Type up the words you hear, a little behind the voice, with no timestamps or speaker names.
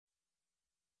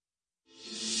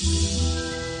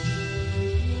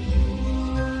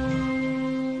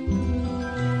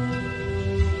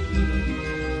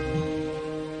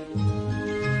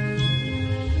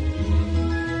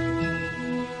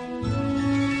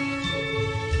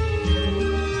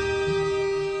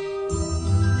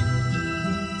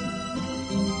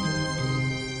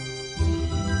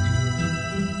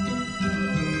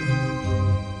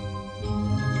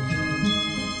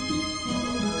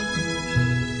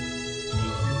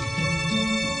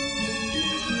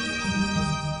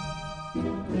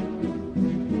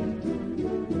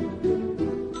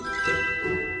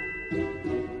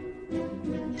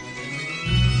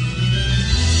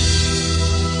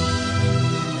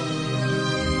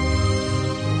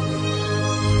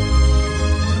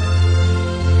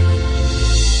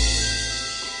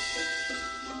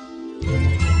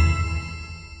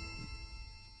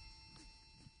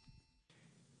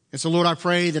And so, Lord, I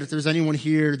pray that if there's anyone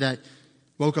here that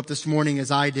woke up this morning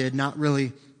as I did, not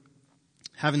really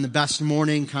having the best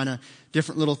morning, kind of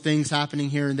different little things happening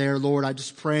here and there, Lord, I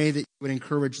just pray that you would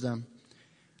encourage them.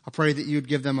 I pray that you would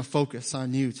give them a focus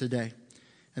on you today,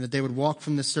 and that they would walk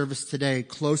from this service today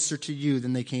closer to you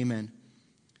than they came in.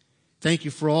 Thank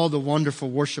you for all the wonderful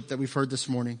worship that we've heard this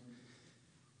morning.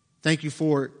 Thank you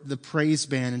for the praise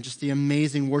band and just the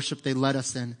amazing worship they led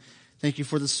us in. Thank you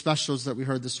for the specials that we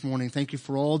heard this morning. Thank you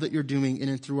for all that you're doing in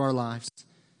and through our lives.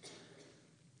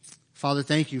 Father,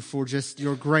 thank you for just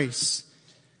your grace,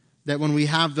 that when we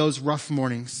have those rough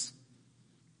mornings,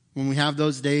 when we have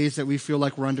those days that we feel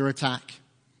like we're under attack,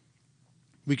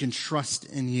 we can trust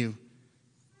in you.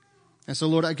 And so,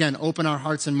 Lord, again, open our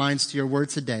hearts and minds to your word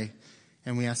today.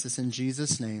 And we ask this in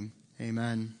Jesus' name.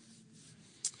 Amen.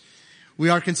 We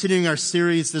are continuing our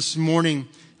series this morning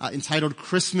entitled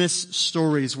Christmas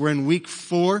Stories. We're in week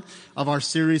 4 of our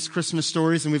series, Christmas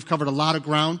Stories, and we've covered a lot of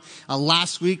ground.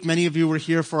 Last week, many of you were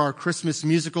here for our Christmas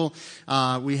musical.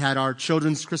 We had our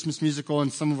children's Christmas musical,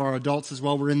 and some of our adults as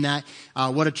well were in that.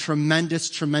 What a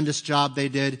tremendous, tremendous job they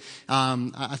did.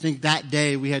 I think that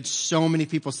day we had so many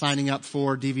people signing up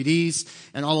for DVDs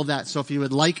and all of that. So if you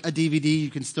would like a DVD,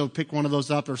 you can still pick one of those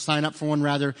up, or sign up for one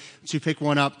rather, to pick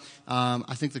one up.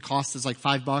 I think the cost is like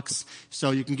 $5.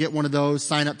 So you can get one of those,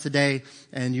 sign up today,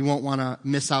 and you won't want to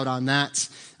miss out on that.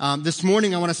 This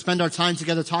morning I want to spend our time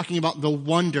together talking about the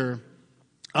wonder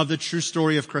of the true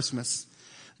story of Christmas.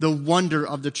 The wonder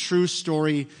of the true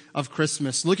story of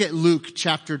Christmas. Look at Luke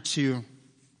chapter 2.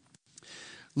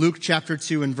 Luke chapter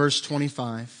 2 and verse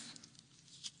 25.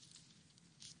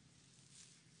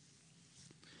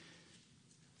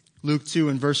 Luke 2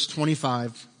 and verse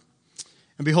 25.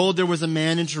 And behold, there was a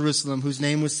man in Jerusalem whose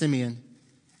name was Simeon.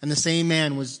 And the same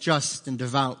man was just and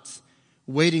devout,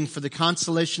 waiting for the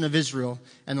consolation of Israel,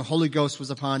 and the Holy Ghost was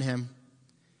upon him.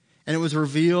 And it was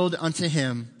revealed unto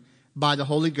him by the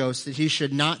Holy Ghost that he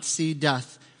should not see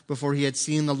death before he had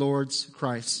seen the Lord's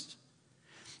Christ.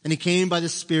 And he came by the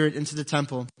Spirit into the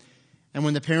temple. And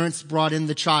when the parents brought in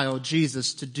the child,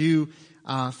 Jesus, to do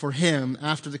for him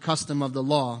after the custom of the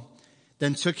law,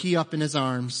 then took he up in his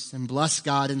arms and blessed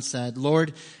God and said,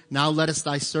 Lord, now lettest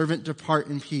thy servant depart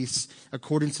in peace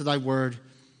according to thy word.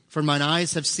 For mine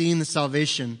eyes have seen the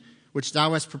salvation which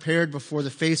thou hast prepared before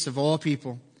the face of all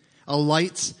people, a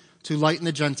light to lighten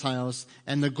the Gentiles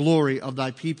and the glory of thy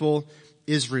people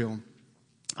Israel.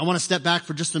 I want to step back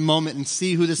for just a moment and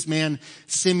see who this man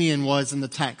Simeon was in the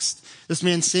text. This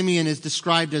man Simeon is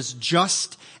described as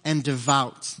just and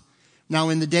devout. Now,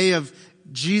 in the day of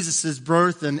Jesus'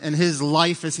 birth and his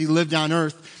life as he lived on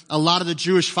earth, a lot of the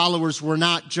Jewish followers were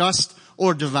not just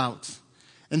or devout.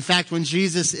 In fact, when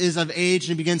Jesus is of age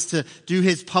and begins to do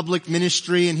his public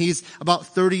ministry, and he's about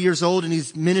 30 years old, and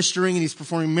he's ministering and he's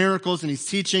performing miracles and he's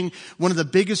teaching, one of the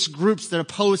biggest groups that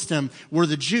opposed him were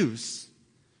the Jews.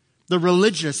 The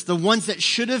religious, the ones that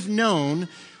should have known,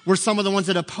 were some of the ones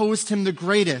that opposed him the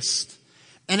greatest.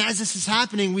 And as this is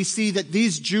happening, we see that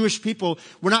these Jewish people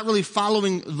were not really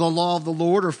following the law of the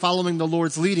Lord or following the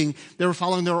Lord's leading. They were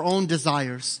following their own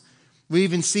desires. We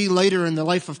even see later in the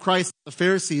life of Christ, the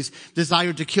Pharisees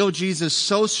desired to kill Jesus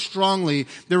so strongly,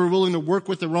 they were willing to work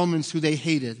with the Romans who they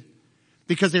hated,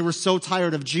 because they were so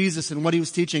tired of Jesus and what he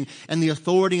was teaching and the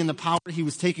authority and the power he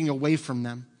was taking away from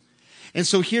them. And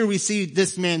so here we see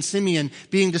this man, Simeon,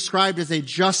 being described as a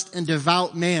just and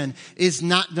devout man is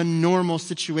not the normal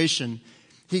situation.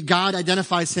 God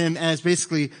identifies him as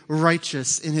basically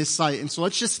righteous in his sight. And so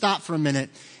let's just stop for a minute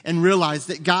and realize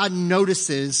that God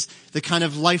notices the kind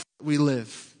of life that we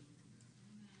live.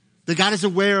 That God is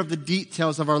aware of the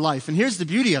details of our life. And here's the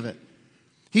beauty of it.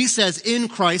 He says, in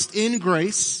Christ, in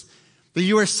grace, that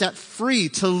you are set free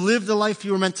to live the life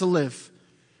you were meant to live.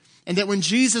 And that when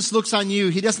Jesus looks on you,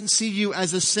 he doesn't see you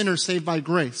as a sinner saved by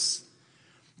grace.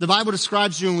 The Bible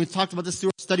describes you, and we talked about this through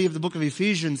our study of the book of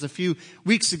Ephesians a few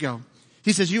weeks ago.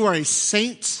 He says you are a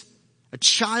saint, a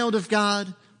child of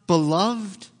God,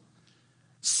 beloved,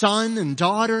 son and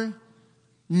daughter.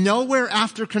 Nowhere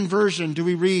after conversion do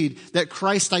we read that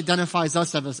Christ identifies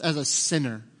us as a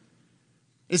sinner.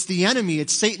 It's the enemy,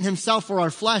 it's Satan himself or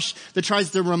our flesh that tries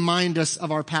to remind us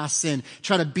of our past sin,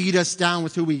 try to beat us down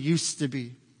with who we used to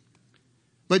be.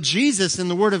 But Jesus, in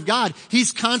the Word of God,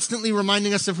 he's constantly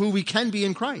reminding us of who we can be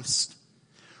in Christ,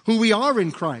 who we are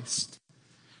in Christ.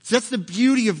 So that's the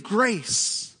beauty of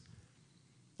grace.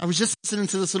 I was just listening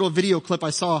to this little video clip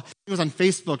I saw. It was on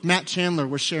Facebook. Matt Chandler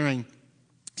was sharing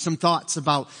some thoughts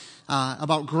about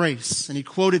grace. And he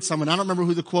quoted someone. I don't remember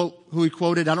who he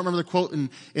quoted. I don't remember the quote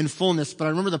in fullness, but I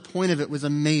remember the point of it was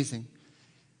amazing.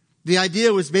 The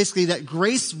idea was basically that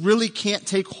grace really can't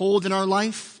take hold in our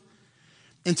life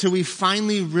until we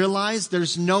finally realize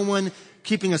there's no one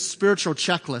keeping a spiritual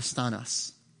checklist on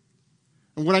us.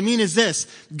 And what I mean is this: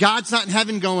 God's not in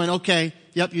heaven going, okay,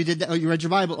 yep, you did that. Oh, you read your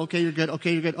Bible. Okay, you're good.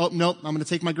 Okay, you're good. Oh, nope, I'm going to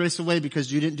take my grace away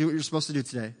because you didn't do what you're supposed to do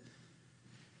today.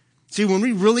 See, when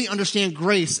we really understand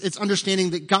grace, it's understanding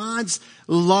that God's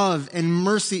love and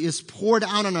mercy is poured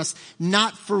out on us,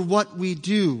 not for what we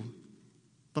do,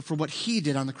 but for what He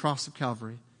did on the cross of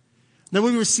Calvary. Then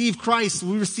we receive Christ,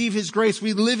 we receive His grace,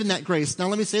 we live in that grace. Now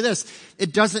let me say this: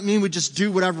 it doesn't mean we just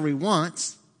do whatever we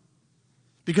want.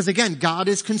 Because again, God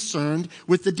is concerned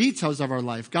with the details of our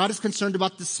life. God is concerned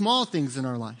about the small things in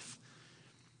our life.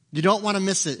 You don't want to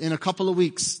miss it. In a couple of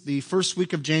weeks, the first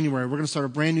week of January, we're going to start a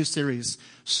brand new series.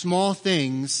 Small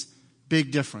things,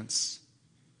 big difference.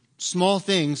 Small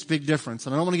things, big difference.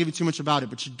 And I don't want to give you too much about it,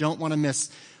 but you don't want to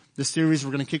miss the series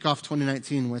we're going to kick off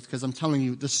 2019 with, because I'm telling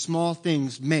you, the small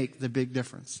things make the big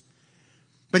difference.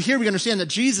 But here we understand that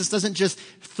Jesus doesn't just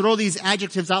throw these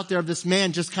adjectives out there of this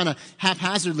man just kind of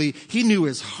haphazardly. He knew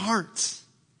his heart.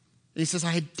 And he says,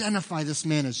 I identify this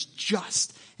man as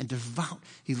just and devout.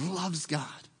 He loves God.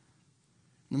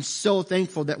 And I'm so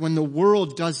thankful that when the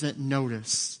world doesn't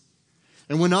notice,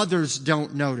 and when others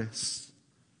don't notice,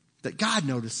 that God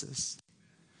notices.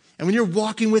 And when you're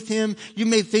walking with Him, you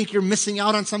may think you're missing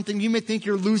out on something. You may think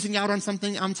you're losing out on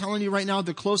something. I'm telling you right now,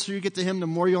 the closer you get to Him, the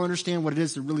more you'll understand what it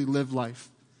is to really live life.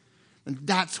 And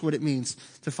that's what it means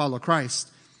to follow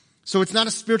Christ. So it's not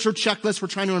a spiritual checklist. We're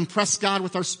trying to impress God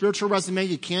with our spiritual resume.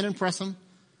 You can't impress Him.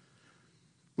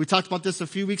 We talked about this a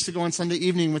few weeks ago on Sunday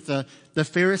evening with the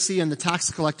Pharisee and the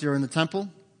tax collector in the temple.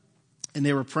 And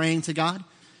they were praying to God.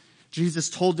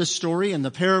 Jesus told this story, and the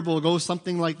parable goes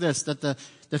something like this, that the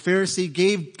Pharisee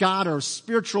gave God a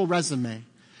spiritual resume.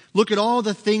 Look at all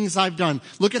the things I've done.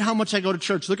 Look at how much I go to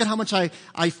church. Look at how much I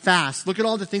fast. Look at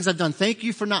all the things I've done. Thank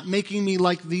you for not making me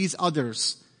like these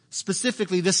others.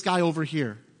 Specifically, this guy over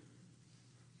here.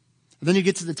 And then you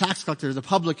get to the tax collector, the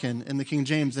publican in the King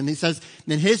James, and he says,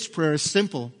 and his prayer is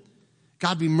simple.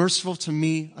 God, be merciful to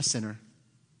me, a sinner.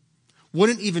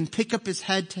 Wouldn't even pick up his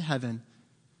head to heaven.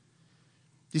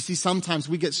 You see, sometimes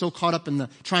we get so caught up in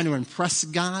trying to impress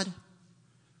God,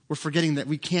 we're forgetting that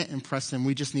we can't impress Him.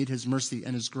 We just need His mercy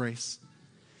and His grace.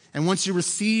 And once you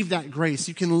receive that grace,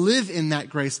 you can live in that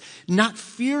grace, not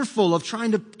fearful of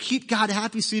trying to keep God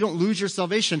happy so you don't lose your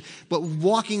salvation, but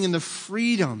walking in the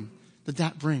freedom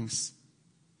that brings.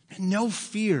 And no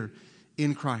fear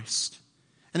in Christ.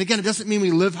 And again, it doesn't mean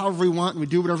we live however we want and we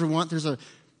do whatever we want. There's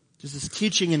this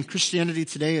teaching in Christianity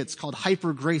today. It's called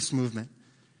hyper grace movement.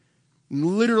 And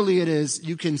literally it is,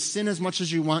 you can sin as much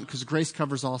as you want because grace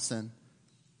covers all sin.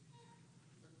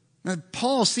 Now,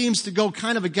 Paul seems to go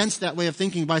kind of against that way of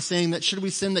thinking by saying that should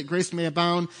we sin that grace may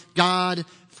abound? God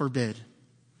forbid.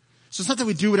 So it's not that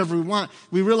we do whatever we want.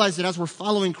 We realize that as we're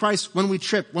following Christ, when we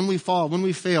trip, when we fall, when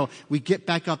we fail, we get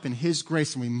back up in His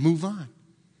grace and we move on.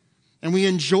 And we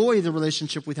enjoy the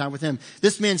relationship we have with Him.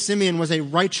 This man, Simeon, was a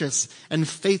righteous and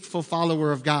faithful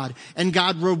follower of God. And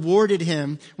God rewarded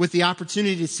him with the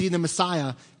opportunity to see the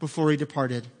Messiah before he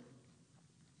departed.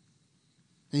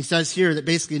 And he says here that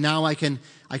basically now I can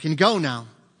go now.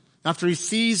 After he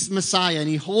sees Messiah and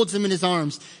he holds him in his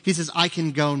arms, he says, I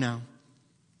can go now.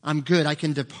 I'm good. I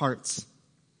can depart.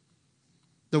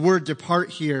 The word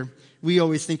depart here, we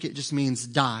always think it just means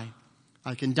die.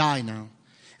 I can die now.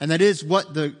 And that is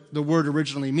what the word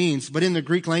originally means. But in the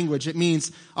Greek language, it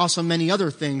means also many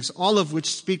other things, all of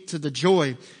which speak to the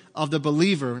joy of the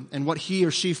believer and what he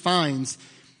or she finds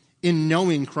in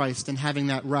knowing Christ and having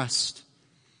that rest.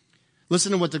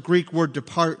 Listen to what the Greek word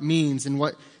depart means and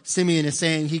what Simeon is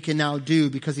saying he can now do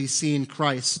because he's seen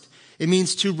Christ. It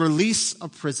means to release a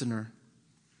prisoner.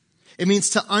 It means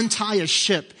to untie a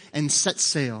ship and set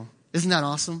sail. Isn't that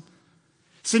awesome?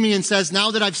 Simeon says,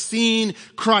 now that I've seen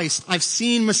Christ, I've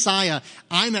seen Messiah,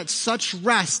 I'm at such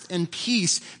rest and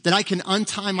peace that I can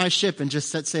untie my ship and just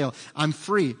set sail. I'm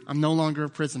free. I'm no longer a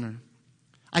prisoner.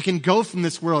 I can go from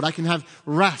this world. I can have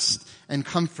rest and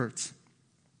comfort.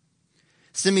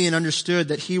 Simeon understood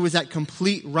that he was at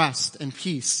complete rest and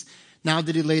peace now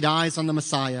that he laid eyes on the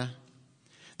Messiah.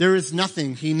 There is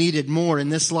nothing he needed more in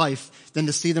this life than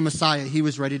to see the Messiah. He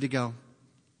was ready to go.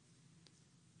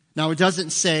 Now, it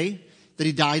doesn't say that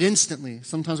he died instantly.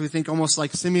 Sometimes we think almost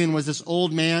like Simeon was this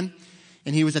old man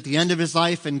and he was at the end of his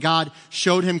life and God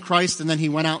showed him Christ and then he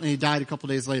went out and he died a couple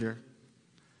days later.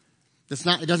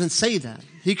 It doesn't say that.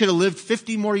 He could have lived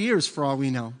 50 more years for all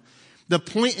we know. The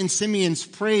point in Simeon's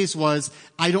praise was,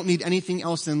 I don't need anything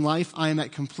else in life. I am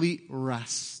at complete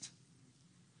rest.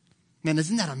 Man,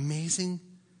 isn't that amazing?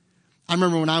 I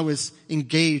remember when I was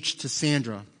engaged to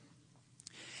Sandra.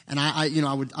 And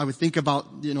I would think about,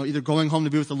 either going home to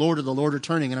be with the Lord or the Lord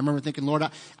returning. And I remember thinking, Lord,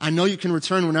 I know you can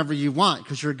return whenever you want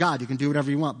because you're God. You can do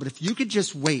whatever you want. But if you could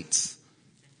just wait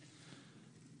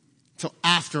till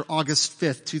after August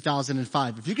 5th,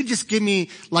 2005, if you could just give me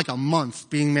like a month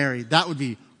being married, that would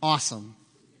be awesome.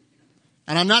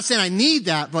 And I'm not saying I need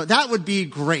that, but that would be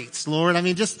great, Lord. I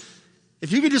mean,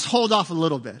 if you could just hold off a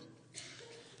little bit.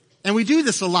 And we do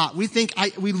this a lot. We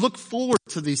look forward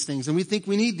to these things and we think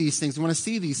we need these things. We want to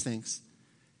see these things.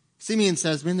 Simeon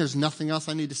says, man, there's nothing else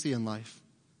I need to see in life.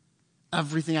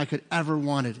 Everything I could ever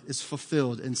wanted is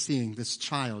fulfilled in seeing this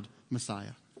child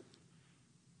Messiah.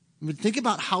 I mean, think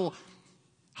about how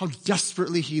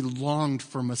desperately he longed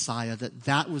for Messiah,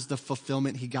 that was the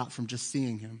fulfillment he got from just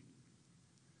seeing him.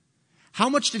 How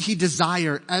much did he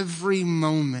desire every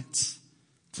moment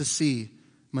to see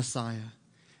Messiah?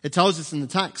 It tells us in the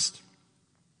text,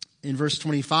 in verse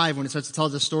 25, when it starts to tell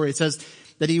the story, it says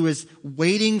that he was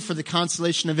waiting for the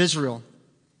consolation of Israel.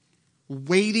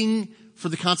 Waiting for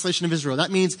the consolation of Israel.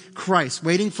 That means Christ,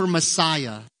 waiting for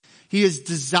Messiah. He is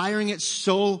desiring it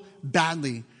so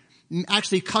badly.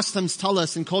 Actually, customs tell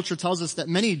us and culture tells us that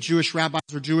many Jewish rabbis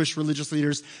or Jewish religious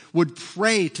leaders would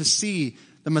pray to see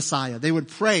the Messiah. They would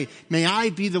pray, may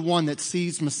I be the one that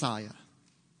sees Messiah.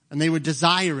 And they would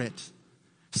desire it.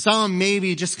 Some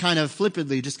maybe just kind of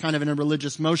flippantly, just kind of in a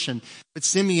religious motion. But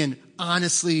Simeon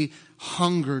honestly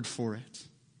hungered for it.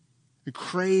 He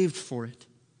craved for it.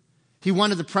 He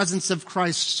wanted the presence of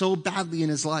Christ so badly in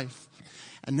his life.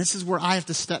 And this is where I have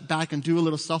to step back and do a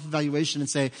little self-evaluation and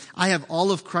say, I have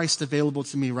all of Christ available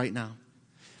to me right now.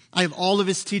 I have all of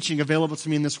his teaching available to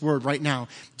me in this word right now.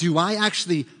 Do I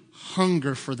actually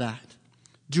hunger for that?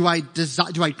 Do I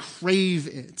crave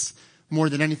it more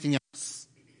than anything else?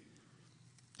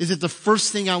 Is it the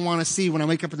first thing I want to see when I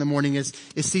wake up in the morning is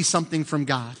see something from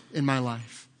God in my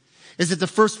life? Is it the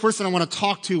first person I want to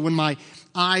talk to when my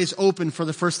eyes open for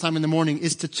the first time in the morning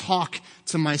is to talk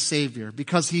to my Savior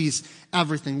because he's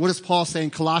everything? What does Paul say in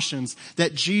Colossians?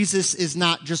 That Jesus is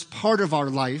not just part of our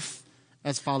life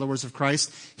as followers of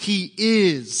Christ. He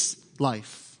is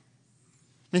life.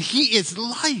 And he is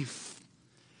life.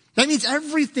 That means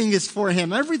everything is for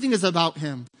him. Everything is about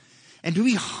him. And do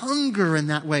we hunger in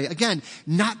that way? Again,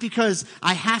 not because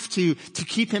I have to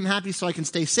keep him happy so I can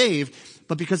stay saved,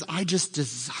 but because I just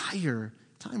desire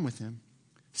time with him.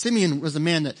 Simeon was a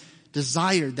man that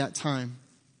desired that time.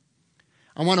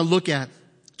 I want to look at,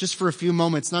 just for a few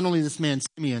moments, not only this man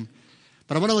Simeon,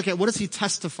 but I want to look at what does he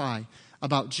testify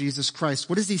about Jesus Christ?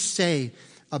 What does he say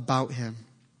about him?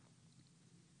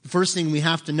 The first thing we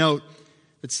have to note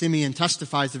that Simeon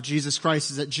testifies of Jesus Christ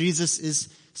is that Jesus is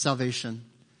salvation.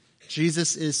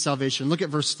 Jesus is salvation. Look at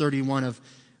verse 31 of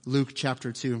Luke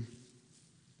chapter 2.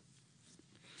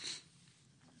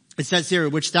 It says here,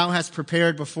 which thou hast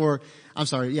prepared before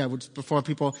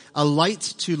people, a light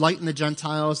to lighten the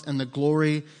Gentiles and the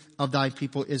glory of thy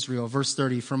people Israel. Verse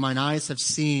 30, for mine eyes have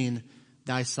seen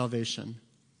thy salvation.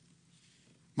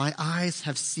 My eyes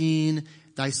have seen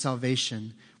thy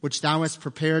salvation, which thou hast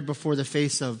prepared before the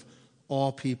face of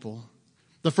all people.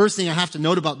 The first thing I have to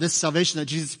note about this salvation that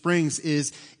Jesus brings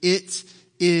is it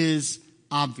is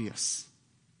obvious.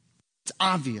 It's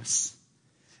obvious.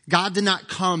 God did not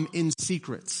come in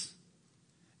secret.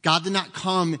 God did not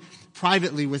come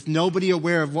privately with nobody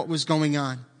aware of what was going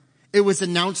on. It was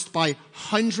announced by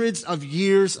hundreds of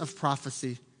years of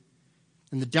prophecy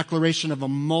and the declaration of a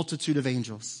multitude of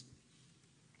angels.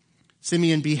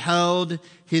 Simeon beheld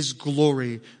his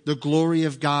glory, the glory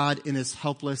of God in his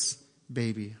helpless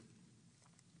baby.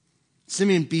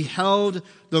 Simeon beheld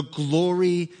the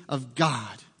glory of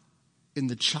God in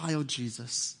the child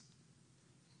Jesus.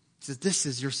 He says, this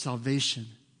is your salvation.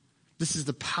 This is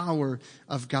the power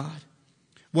of God.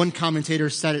 One commentator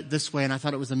said it this way, and I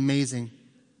thought it was amazing.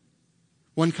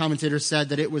 One commentator said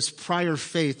that it was prior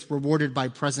faith rewarded by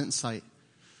present sight.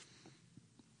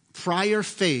 Prior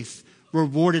faith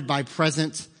rewarded by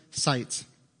present sight.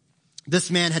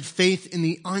 This man had faith in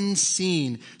the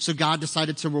unseen, so God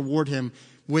decided to reward him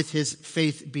with his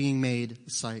faith being made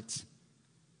sight.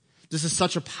 This is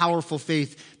such a powerful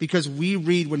faith because we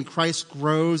read when Christ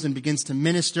grows and begins to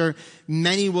minister,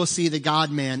 many will see the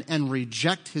God-man and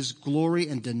reject his glory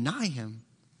and deny him.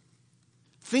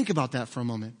 Think about that for a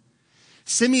moment.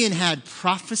 Simeon had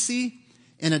prophecy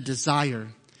and a desire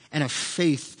and a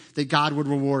faith that God would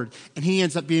reward, and he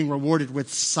ends up being rewarded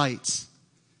with sight.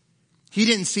 He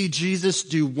didn't see Jesus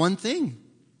do one thing.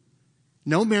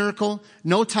 No miracle,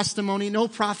 no testimony, no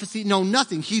prophecy, no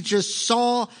nothing. He just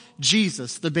saw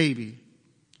Jesus, the baby.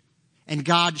 And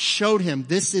God showed him,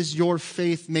 this is your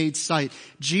faith made sight.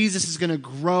 Jesus is going to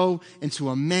grow into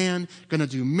a man, going to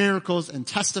do miracles and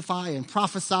testify and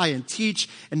prophesy and teach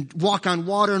and walk on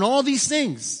water and all these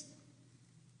things.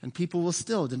 And people will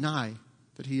still deny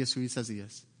that he is who he says he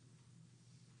is.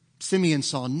 Simeon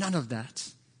saw none of that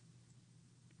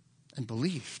and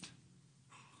believed.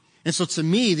 And so to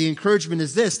me, the encouragement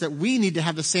is this, that we need to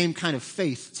have the same kind of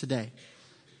faith today.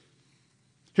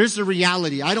 Here's the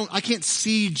reality. I can't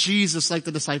see Jesus like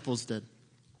the disciples did.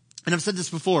 And I've said this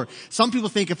before. Some people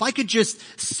think if I could just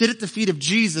sit at the feet of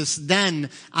Jesus, then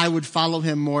I would follow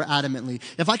him more adamantly.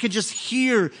 If I could just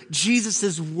hear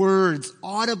Jesus' words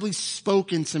audibly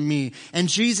spoken to me, and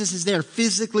Jesus is there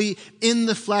physically in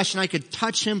the flesh, and I could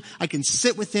touch him, I can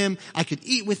sit with him, I could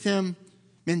eat with him,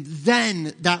 and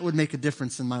then that would make a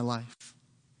difference in my life.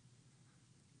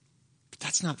 But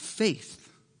that's not faith.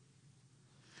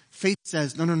 Faith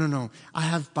says, no. I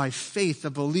have by faith a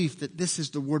belief that this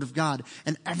is the Word of God.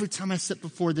 And every time I sit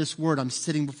before this Word, I'm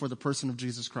sitting before the person of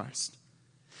Jesus Christ.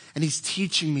 And he's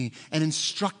teaching me and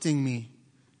instructing me.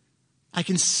 I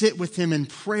can sit with him in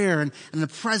prayer, and the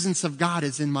presence of God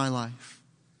is in my life.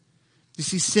 You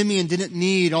see, Simeon didn't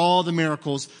need all the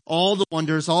miracles, all the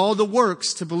wonders, all the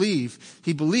works to believe.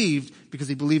 He believed because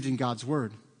he believed in God's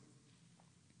Word.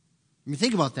 I mean,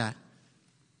 think about that.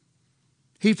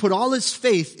 He put all his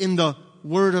faith in the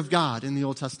Word of God in the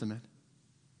Old Testament.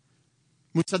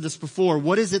 We've said this before.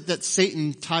 What is it that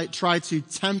Satan tried to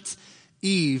tempt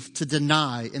Eve to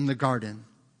deny in the garden?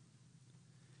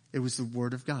 It was the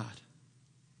Word of God.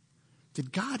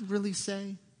 Did God really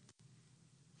say?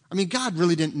 I mean, God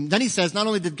really didn't. Then he says, not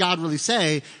only did God really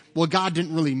say, well, God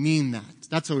didn't really mean that.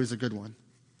 That's always a good one.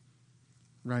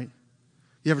 Right?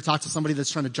 You ever talk to somebody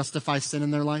that's trying to justify sin in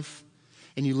their life?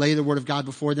 And you lay the Word of God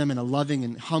before them in a loving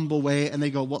and humble way, and they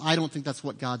go, well, I don't think that's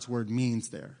what God's Word means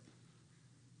there.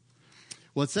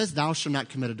 Well, it says, thou shalt not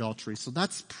commit adultery, so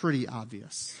that's pretty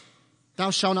obvious.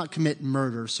 Thou shalt not commit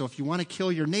murder, so if you want to kill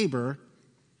your neighbor,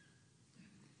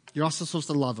 you're also supposed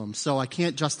to love him, so I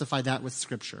can't justify that with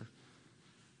Scripture.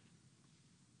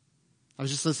 I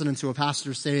was just listening to a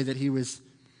pastor say that he was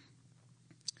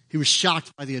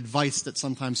shocked by the advice that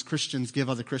sometimes Christians give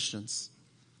other Christians.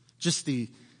 Just the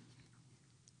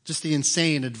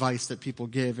insane advice that people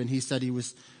give. And he said he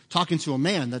was talking to a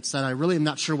man that said, I really am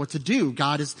not sure what to do.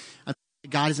 God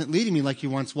isn't leading me like he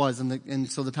once was. And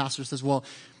so the pastor says, well,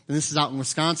 and this is out in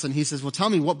Wisconsin. He says, well, tell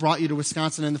me what brought you to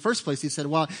Wisconsin in the first place? He said,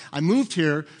 well, I moved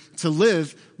here to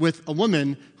live with a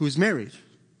woman who's married.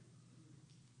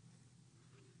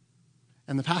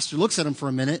 And the pastor looks at him for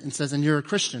a minute and says, and you're a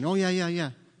Christian? Oh,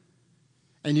 yeah.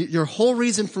 And your whole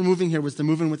reason for moving here was to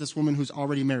move in with this woman who's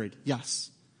already married?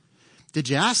 Yes. Did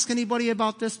you ask anybody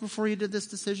about this before you did this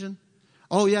decision?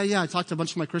 Oh, yeah. I talked to a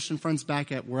bunch of my Christian friends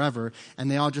back at wherever, and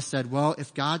they all just said, well,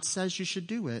 if God says you should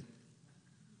do it,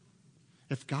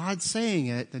 if God's saying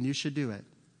it, then you should do it.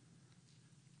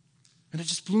 And it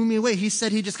just blew me away. He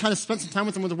said he just kind of spent some time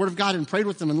with him with the Word of God and prayed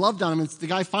with him and loved on him. And the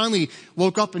guy finally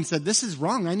woke up and said, this is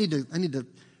wrong. I need to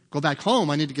go back home.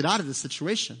 I need to get out of this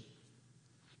situation.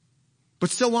 But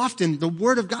so often, the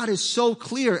Word of God is so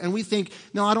clear, and we think,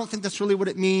 no, I don't think that's really what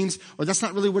it means, or that's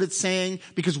not really what it's saying,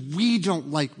 because we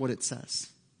don't like what it says.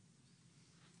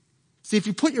 See, if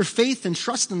you put your faith and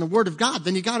trust in the Word of God,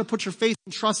 then you got to put your faith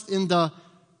and trust in the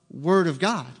Word of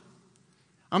God.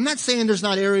 I'm not saying there's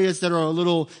not areas that are a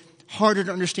little harder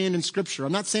to understand in Scripture.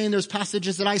 I'm not saying there's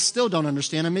passages that I still don't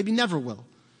understand and maybe never will.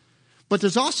 But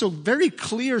there's also very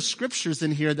clear Scriptures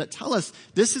in here that tell us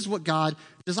this is what God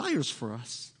desires for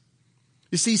us.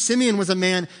 You see, Simeon was a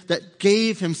man that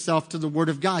gave himself to the Word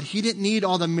of God. He didn't need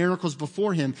all the miracles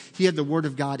before him. He had the Word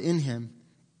of God in him.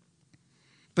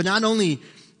 But not only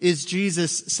is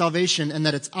Jesus salvation and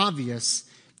that it's obvious,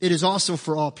 it is also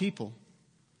for all people.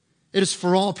 It is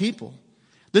for all people.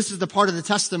 This is the part of the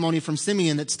testimony from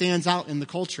Simeon that stands out in the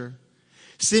culture.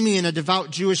 Simeon, a devout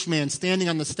Jewish man standing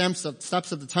on the steps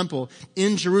of the temple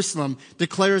in Jerusalem,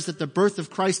 declares that the birth of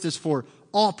Christ is for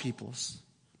all peoples.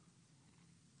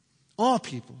 All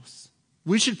peoples.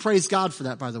 We should praise God for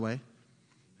that, by the way.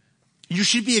 You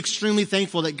should be extremely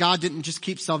thankful that God didn't just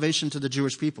keep salvation to the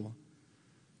Jewish people.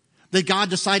 That God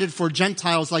decided for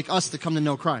Gentiles like us to come to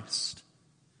know Christ.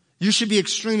 You should be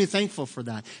extremely thankful for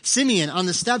that. Simeon, on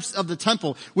the steps of the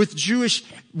temple with Jewish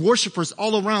worshipers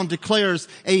all around, declares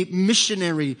a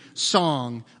missionary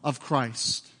song of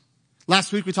Christ.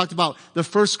 Last week we talked about the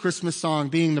first Christmas song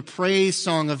being the praise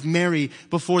song of Mary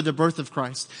before the birth of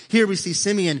Christ. Here we see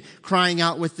Simeon crying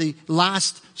out with the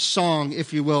last song,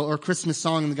 if you will, or Christmas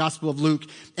song in the Gospel of Luke,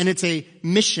 and it's a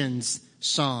missions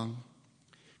song.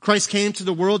 Christ came to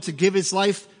the world to give his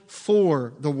life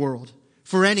for the world.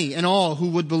 for any and all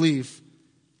who would believe,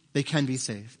 they can be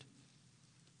saved.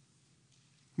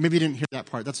 Maybe you didn't hear that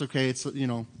part. That's okay. It's,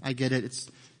 I get it.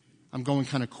 I'm going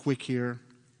kind of quick here.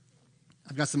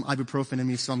 I've got some ibuprofen in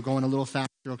me, so I'm going a little faster,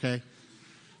 okay?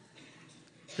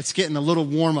 It's getting a little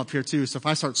warm up here too, so if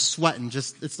I start sweating,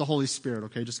 it's the Holy Spirit,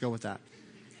 okay? Just go with that.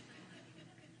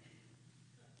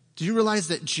 Do you realize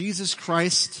that Jesus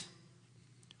Christ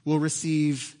will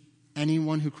receive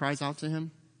anyone who cries out to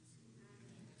him?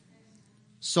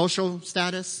 Social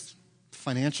status,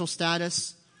 financial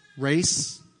status,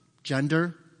 race,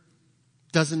 gender,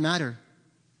 doesn't matter.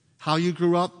 How you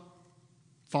grew up,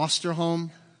 foster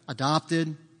home,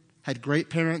 adopted, had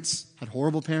great parents, had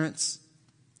horrible parents.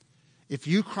 If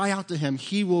you cry out to him,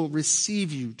 he will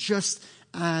receive you just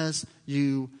as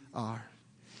you are.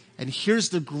 And here's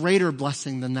the greater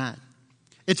blessing than that.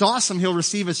 It's awesome he'll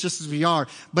receive us just as we are,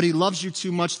 but he loves you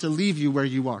too much to leave you where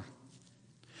you are.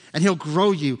 And he'll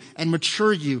grow you and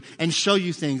mature you and show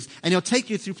you things. And he'll take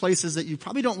you through places that you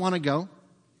probably don't want to go.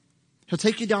 He'll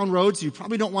take you down roads you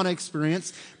probably don't want to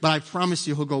experience, but I promise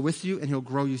you he'll go with you and he'll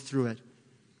grow you through it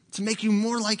to make you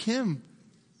more like him.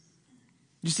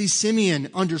 You see, Simeon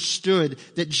understood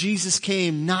that Jesus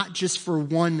came not just for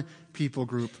one people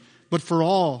group, but for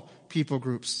all people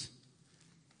groups.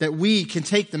 That we can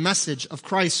take the message of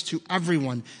Christ to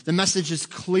everyone. The message is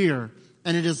clear,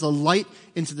 and it is a light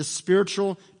into the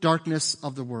spiritual darkness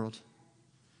of the world.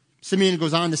 Simeon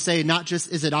goes on to say, not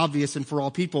just is it obvious and for all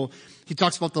people, he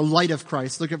talks about the light of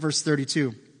Christ. Look at verse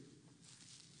 32.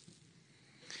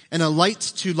 And a light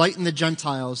to lighten the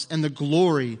Gentiles and the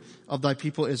glory of thy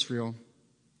people Israel.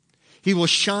 He will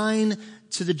shine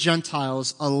to the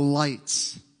Gentiles a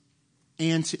light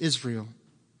and to Israel.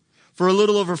 For a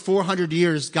little over 400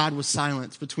 years, God was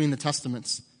silent between the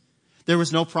testaments. There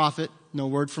was no prophet, no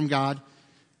word from God.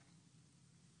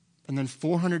 And then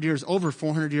over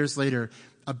 400 years later,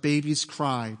 a baby's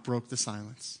cry broke the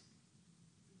silence.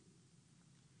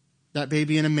 That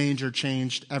baby in a manger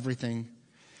changed everything.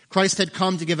 Christ had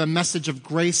come to give a message of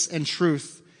grace and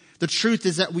truth. The truth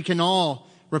is that we can all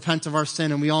repent of our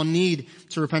sin, and we all need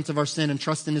to repent of our sin and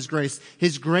trust in his grace.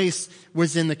 His grace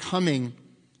was in the coming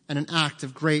and an act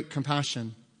of great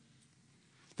compassion.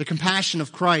 The compassion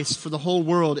of Christ for the whole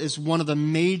world is one of the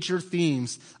major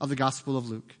themes of the Gospel of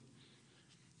Luke.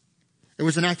 It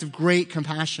was an act of great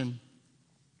compassion.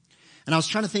 And I was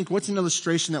trying to think, what's an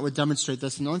illustration that would demonstrate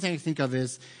this? And the only thing I can think of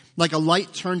is like a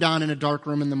light turned on in a dark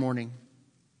room in the morning.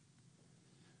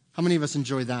 How many of us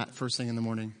enjoy that first thing in the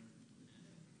morning?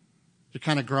 You're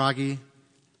kind of groggy.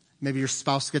 Maybe your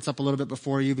spouse gets up a little bit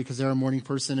before you because they're a morning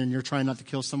person and you're trying not to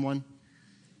kill someone.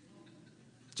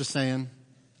 Just saying.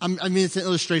 I mean, it's an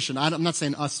illustration. I'm not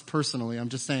saying us personally. I'm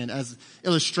just saying as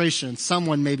illustration,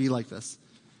 someone may be like this.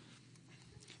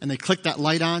 And they click that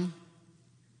light on.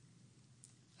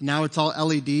 And now it's all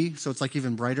LED, so it's like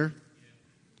even brighter.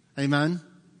 Amen.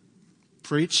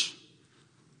 Preach.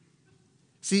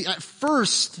 See, at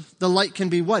first, the light can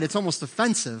be what? It's almost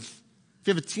offensive. If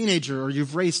you have a teenager or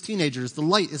you've raised teenagers, the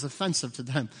light is offensive to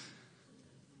them.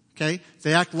 Okay?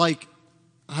 They act like,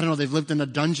 I don't know, they've lived in a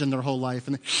dungeon their whole life.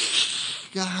 And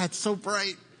God, it's so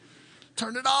bright.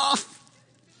 Turn it off.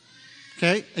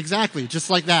 Okay? Exactly.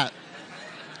 Just like that.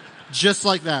 Just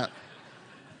like that.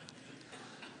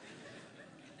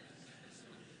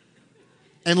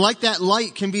 And like that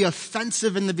light can be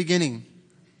offensive in the beginning.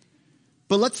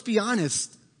 But let's be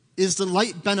honest. Is the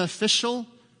light beneficial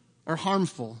or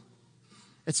harmful?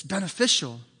 It's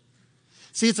beneficial.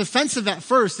 See, it's offensive at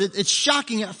first. It's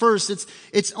shocking at first.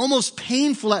 It's almost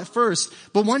painful at first.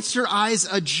 But once your eyes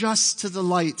adjust to the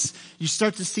lights, you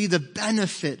start to see the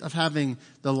benefit of having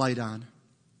the light on.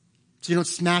 So you don't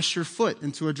smash your foot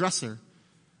into a dresser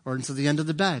or into the end of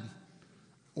the bed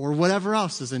or whatever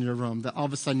else is in your room that all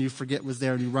of a sudden you forget was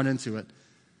there and you run into it.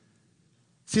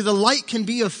 See, the light can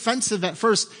be offensive at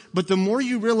first, but the more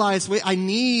you realize, wait, I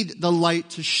need the light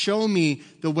to show me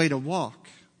the way to walk.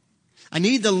 I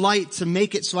need the light to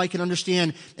make it so I can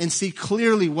understand and see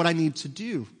clearly what I need to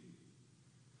do.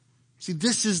 See,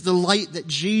 this is the light that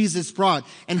Jesus brought.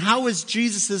 And how was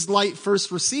Jesus' light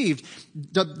first received?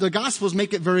 The Gospels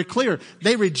make it very clear.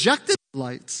 They rejected the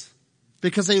light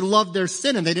because they loved their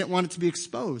sin and they didn't want it to be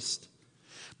exposed.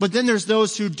 But then there's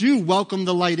those who do welcome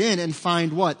the light in and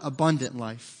find what? Abundant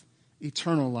life.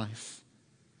 Eternal life.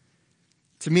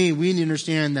 To me, we need to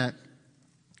understand that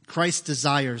Christ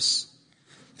desires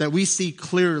that we see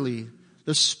clearly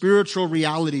the spiritual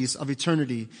realities of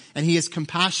eternity. And he is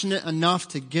compassionate enough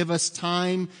to give us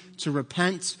time to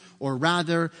repent, or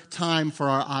rather, time for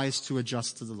our eyes to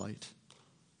adjust to the light.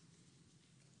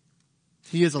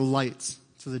 He is a light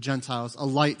to the Gentiles, a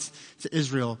light to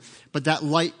Israel. But that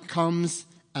light comes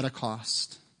at a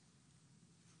cost.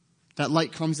 That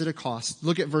light comes at a cost.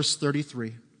 Look at verse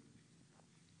 33.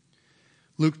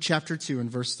 Luke chapter 2 and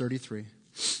verse 33.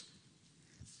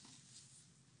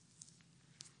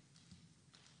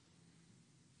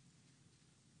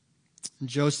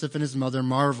 Joseph and his mother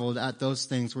marveled at those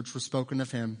things which were spoken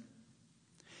of him.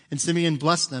 And Simeon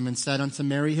blessed them and said unto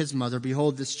Mary his mother,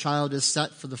 Behold, this child is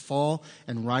set for the fall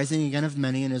and rising again of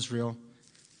many in Israel,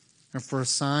 and for a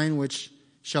sign which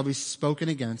shall be spoken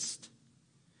against.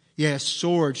 Yea, a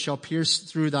sword shall pierce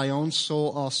through thy own soul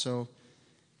also,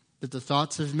 that the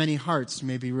thoughts of many hearts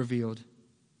may be revealed.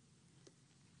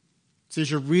 So as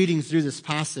you're reading through this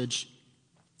passage,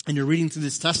 and you're reading through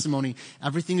this testimony,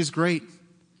 everything is great.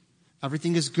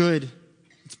 Everything is good.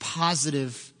 It's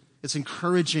positive. It's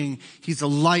encouraging. He's a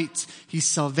light. He's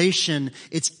salvation.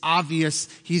 It's obvious.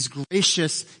 He's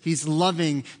gracious. He's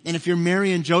loving. And if you're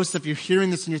Mary and Joseph, you're hearing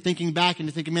this and you're thinking back and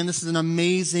you're thinking, man, this is an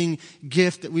amazing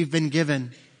gift that we've been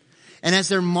given. And as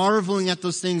they're marveling at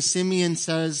those things, Simeon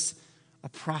says, a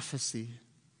prophecy.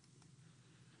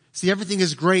 See, everything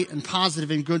is great and positive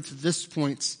and good to this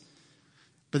point.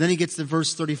 But then he gets to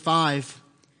verse 35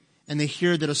 and they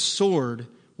hear that a sword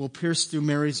will pierce through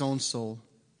Mary's own soul.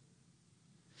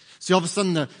 See, all of a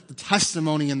sudden the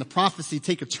testimony and the prophecy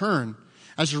take a turn.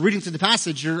 As you're reading through the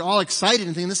passage, you're all excited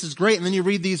and thinking, this is great. And then you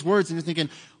read these words and you're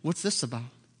thinking, what's this about?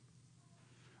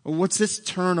 Or what's this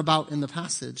turn about in the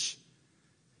passage?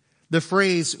 The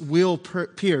phrase will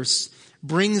pierce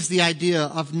brings the idea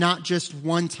of not just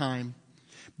one time,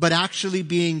 but actually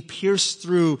being pierced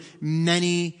through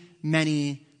many,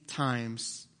 many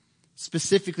times.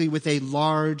 Specifically with a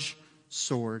large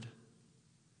sword.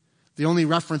 The only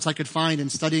reference I could find in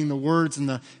studying the words and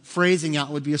the phrasing out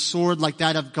would be a sword like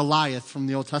that of Goliath from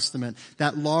the Old Testament.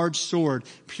 That large sword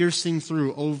piercing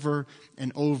through over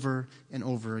and over and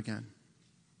over again.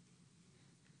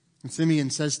 And Simeon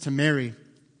says to Mary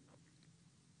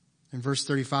in verse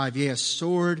 35, Yea, a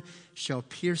sword shall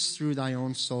pierce through thy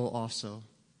own soul also.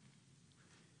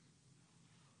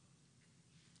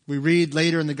 We read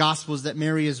later in the Gospels that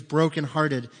Mary is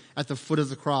brokenhearted at the foot of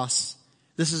the cross.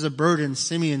 This is a burden,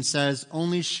 Simeon says,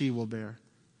 only she will bear.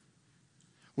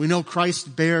 We know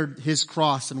Christ bared his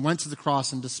cross and went to the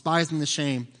cross and despising the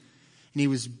shame. And he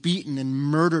was beaten and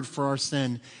murdered for our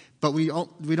sin. But we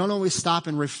don't always stop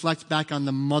and reflect back on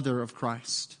the mother of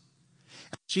Christ.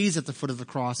 She's at the foot of the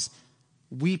cross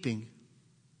weeping.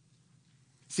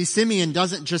 See, Simeon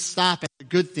doesn't just stop at the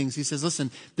good things. He says,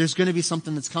 listen, there's going to be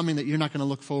something that's coming that you're not going to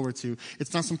look forward to.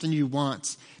 It's not something you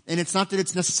want. And it's not that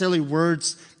it's necessarily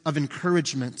words of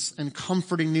encouragement and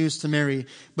comforting news to Mary,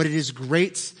 but it is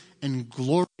great and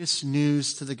glorious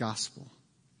news to the gospel.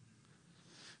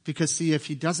 Because see, if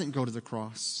he doesn't go to the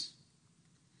cross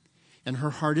and her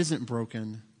heart isn't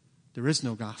broken, there is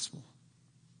no gospel.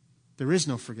 There is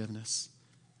no forgiveness.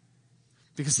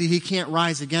 Because see, he can't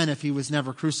rise again if he was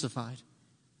never crucified.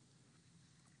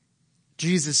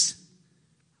 Jesus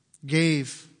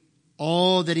gave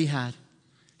all that he had.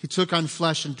 He took on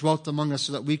flesh and dwelt among us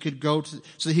so that he could go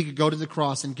to the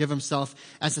cross and give himself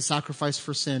as a sacrifice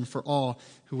for sin for all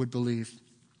who would believe.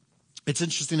 It's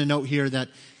interesting to note here that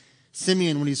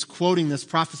Simeon, when he's quoting this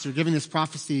prophecy or giving this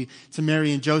prophecy to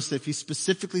Mary and Joseph, he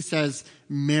specifically says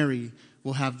Mary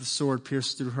will have the sword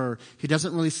pierced through her. He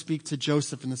doesn't really speak to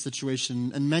Joseph in the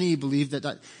situation, and many believe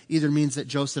that either means that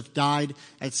Joseph died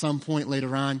at some point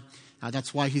later on.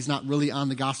 That's why he's not really on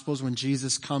the Gospels when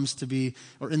Jesus comes to be,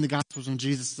 or in the Gospels when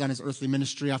Jesus is on his earthly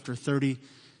ministry after 30.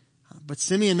 But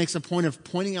Simeon makes a point of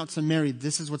pointing out to Mary,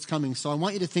 this is what's coming. So I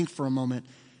want you to think for a moment.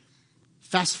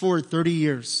 Fast forward 30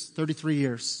 years, 33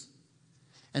 years.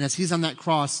 And as he's on that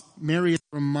cross, Mary is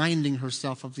reminding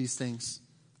herself of these things.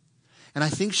 And I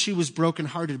think she was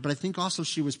brokenhearted, but I think also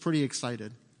she was pretty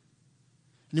excited.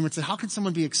 And you would say, how can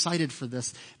someone be excited for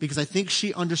this? Because I think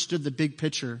she understood the big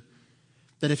picture.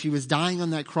 That if he was dying on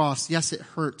that cross, yes, it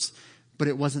hurts, but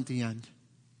it wasn't the end.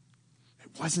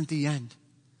 It wasn't the end.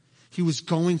 He was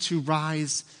going to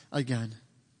rise again.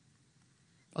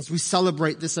 As we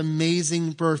celebrate this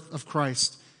amazing birth of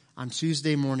Christ on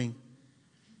Tuesday morning,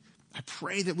 I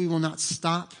pray that we will not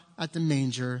stop at the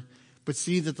manger, but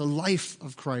see that the life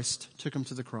of Christ took him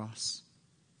to the cross.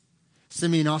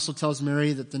 Simeon also tells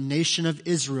Mary that the nation of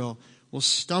Israel will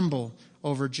stumble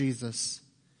over Jesus.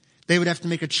 They would have to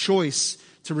make a choice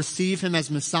to receive him as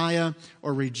Messiah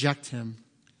or reject him.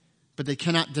 But they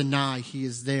cannot deny he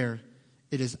is there.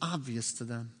 It is obvious to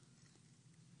them.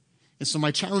 And so my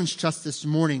challenge to us this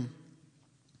morning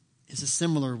is a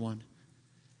similar one.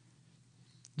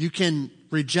 You can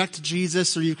reject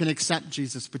Jesus or you can accept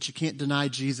Jesus, but you can't deny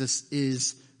Jesus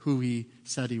is who he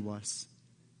said he was.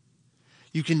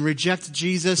 You can reject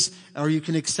Jesus or you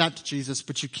can accept Jesus,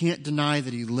 but you can't deny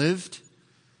that he lived,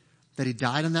 that he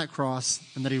died on that cross,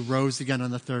 and that he rose again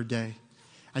on the third day.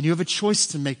 And you have a choice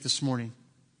to make this morning.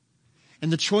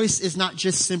 And the choice is not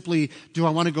just simply, do I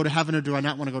want to go to heaven or do I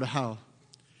not want to go to hell?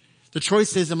 The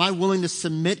choice is, am I willing to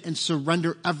submit and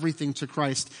surrender everything to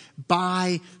Christ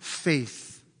by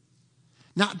faith?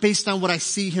 Not based on what I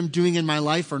see him doing in my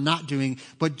life or not doing,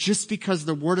 but just because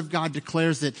the Word of God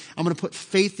declares it, I'm going to put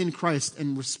faith in Christ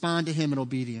and respond to him in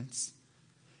obedience.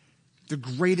 The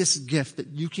greatest gift that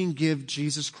you can give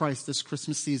Jesus Christ this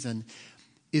Christmas season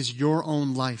is your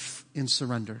own life in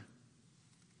surrender.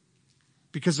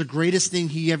 Because the greatest thing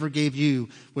he ever gave you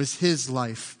was his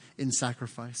life in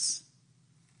sacrifice.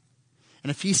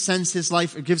 And if he sends his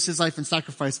life or gives his life in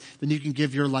sacrifice, then you can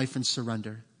give your life in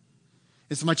surrender.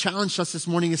 And so my challenge to us this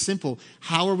morning is simple.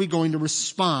 How are we going to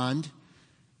respond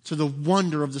to the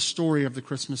wonder of the story of the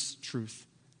Christmas truth?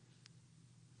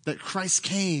 That Christ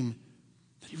came,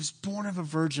 that he was born of a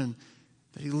virgin,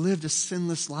 that he lived a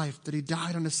sinless life, that he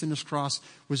died on a sinless cross,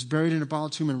 was buried in a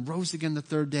borrowed tomb, and rose again the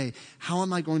third day. How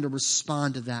am I going to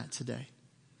respond to that today?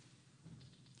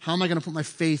 How am I going to put my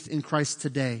faith in Christ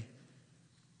today?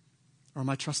 Or am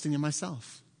I trusting in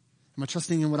myself? Am I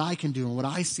trusting in what I can do and what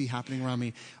I see happening around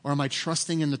me? Or am I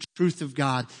trusting in the truth of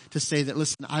God to say that,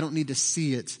 listen, I don't need to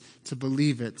see it to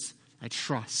believe it. I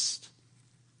trust.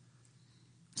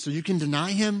 So you can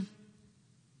deny him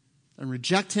and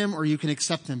reject him, or you can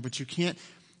accept him, but you can't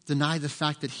deny the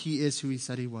fact that he is who he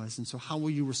said he was. And so how will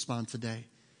you respond today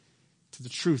to the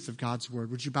truth of God's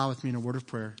word? Would you bow with me in a word of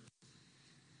prayer?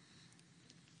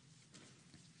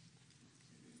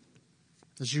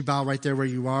 As you bow right there where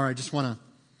you are, I just want to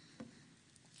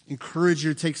encourage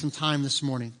you to take some time this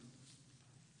morning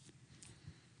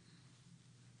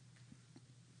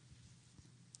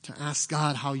to ask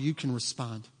God how you can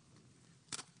respond.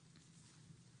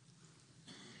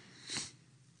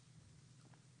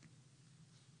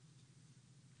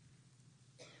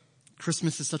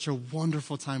 Christmas is such a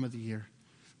wonderful time of the year.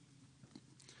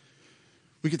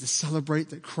 We get to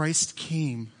celebrate that Christ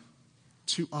came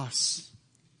to us.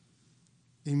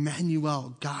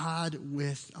 Emmanuel, God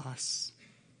with us.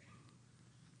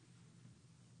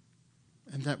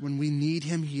 And that when we need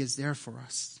him, he is there for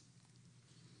us.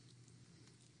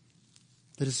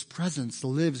 That his presence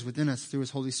lives within us through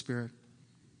his Holy Spirit.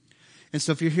 And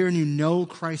so if you're here and you know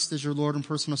Christ as your Lord and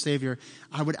personal Savior,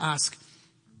 I would ask,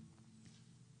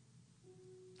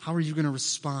 how are you going to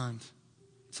respond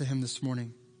to him this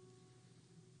morning?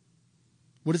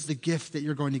 What is the gift that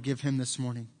you're going to give him this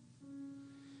morning?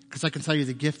 Because I can tell you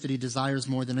the gift that he desires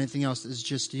more than anything else is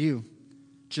just you,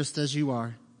 just as you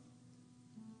are.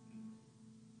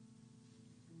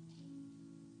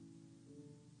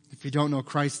 If you don't know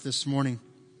Christ this morning,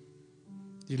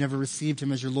 you've never received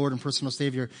him as your Lord and personal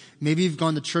Savior, maybe you've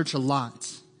gone to church a lot.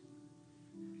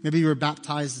 Maybe you were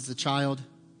baptized as a child.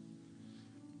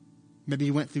 Maybe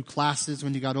you went through classes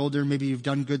when you got older. Maybe you've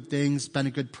done good things, been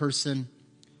a good person.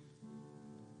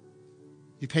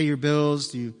 You pay your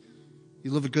bills. You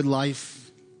live a good life.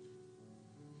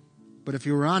 But if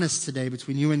you were honest today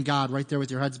between you and God, right there with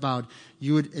your heads bowed,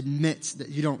 you would admit that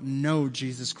you don't know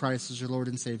Jesus Christ as your Lord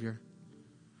and Savior.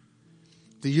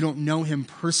 That you don't know him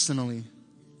personally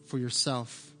for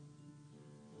yourself.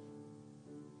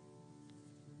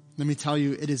 Let me tell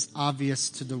you, it is obvious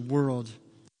to the world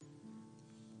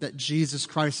that Jesus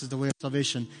Christ is the way of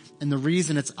salvation. And the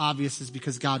reason it's obvious is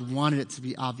because God wanted it to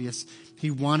be obvious.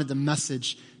 He wanted the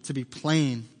message to be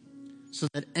plain so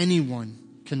that anyone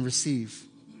can receive.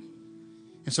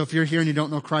 And so if you're here and you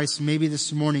don't know Christ, maybe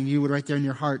this morning you would right there in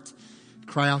your heart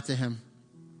cry out to him.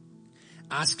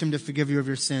 Ask him to forgive you of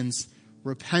your sins.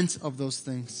 Repent of those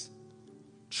things.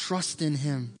 Trust in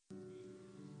him.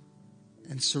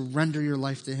 And surrender your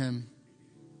life to him.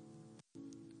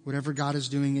 Whatever God is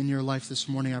doing in your life this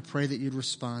morning, I pray that you'd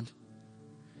respond.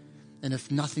 And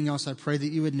if nothing else, I pray that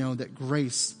you would know that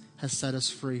grace has set us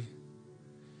free.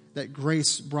 That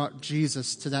grace brought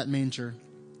Jesus to that manger.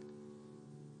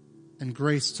 And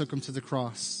grace took him to the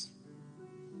cross.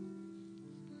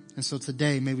 And so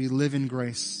today, may we live in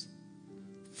grace,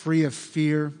 free of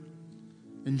fear,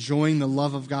 enjoying the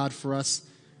love of God for us,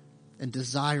 and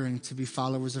desiring to be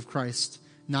followers of Christ,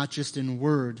 not just in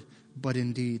word, but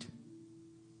in deed.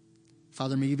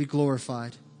 Father, may you be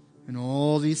glorified in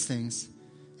all these things.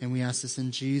 And we ask this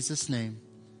in Jesus' name.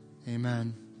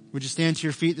 Amen. Would you stand to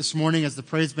your feet this morning as the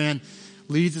praise band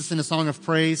leads us in a song of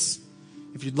praise?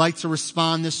 If you'd like to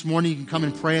respond this morning, you can come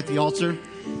and pray at the altar.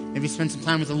 Maybe spend some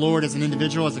time with the Lord as an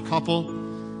individual, as a couple.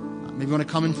 Maybe you want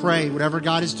to come and pray. Whatever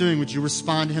God is doing, would you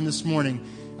respond to him this morning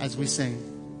as we sing?